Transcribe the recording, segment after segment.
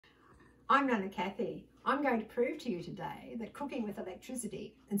I'm Nana Kathy. I'm going to prove to you today that cooking with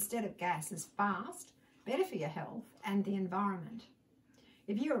electricity instead of gas is fast, better for your health and the environment.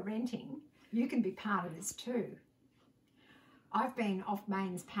 If you are renting, you can be part of this too. I've been off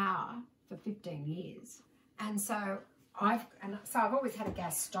mains power for 15 years and so I've always had a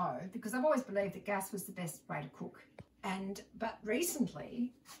gas stove because I've always believed that gas was the best way to cook. But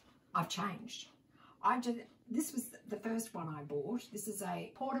recently I've changed. This was the first one I bought. This is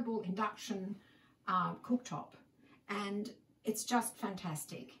a portable induction cooktop and it's just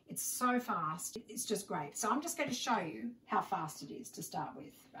fantastic. It's so fast, it's just great. So I'm just going to show you how fast it is to start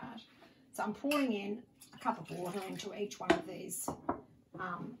with, right? So I'm pouring in a cup of water into each one of these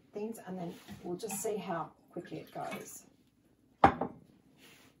things and then we'll just see how quickly it goes.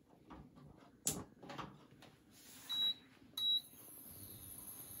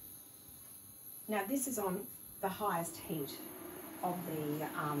 Now this is on the highest heat of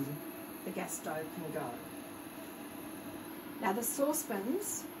the gas stove can go. Now the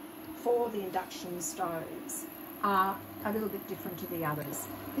saucepans for the induction stoves are a little bit different to the others.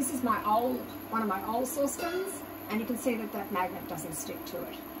 This is one of my old saucepans and you can see that that magnet doesn't stick to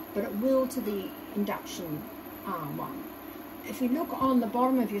it, but it will to the induction one. If you look on the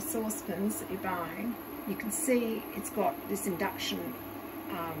bottom of your saucepans that you're buying, you can see it's got this induction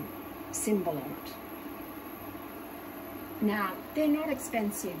symbol on it. Now, they're not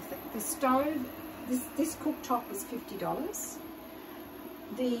expensive. The stove, this cooktop is $50.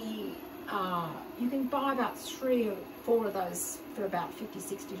 You can buy about 3 or 4 of those for about $50,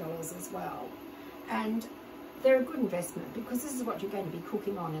 $60 as well. And they're a good investment because this is what you're going to be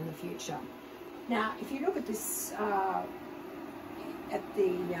cooking on in the future. Now, if you look at this, at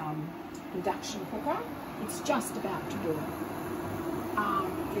the induction cooker, it's just about to do it.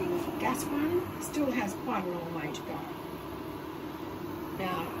 The gas one still has quite a long way to go.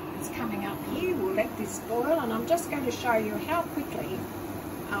 Now it's coming up here, we'll let this boil and I'm just going to show you how quickly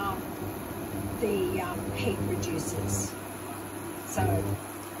the heat reduces. So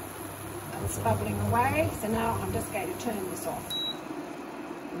it's bubbling away, so now I'm just going to turn this off.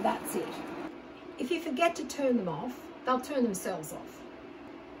 And that's it. If you forget to turn them off, they'll turn themselves off.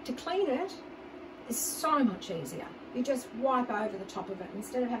 To clean it is so much easier. You just wipe over the top of it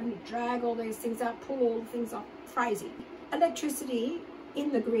instead of having to drag all these things out, pull all the things off. Crazy. Electricity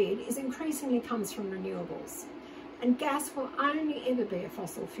in the grid increasingly comes from renewables, and gas will only ever be a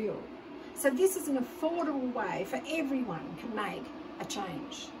fossil fuel. So this is an affordable way for everyone to make a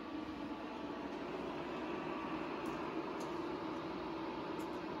change.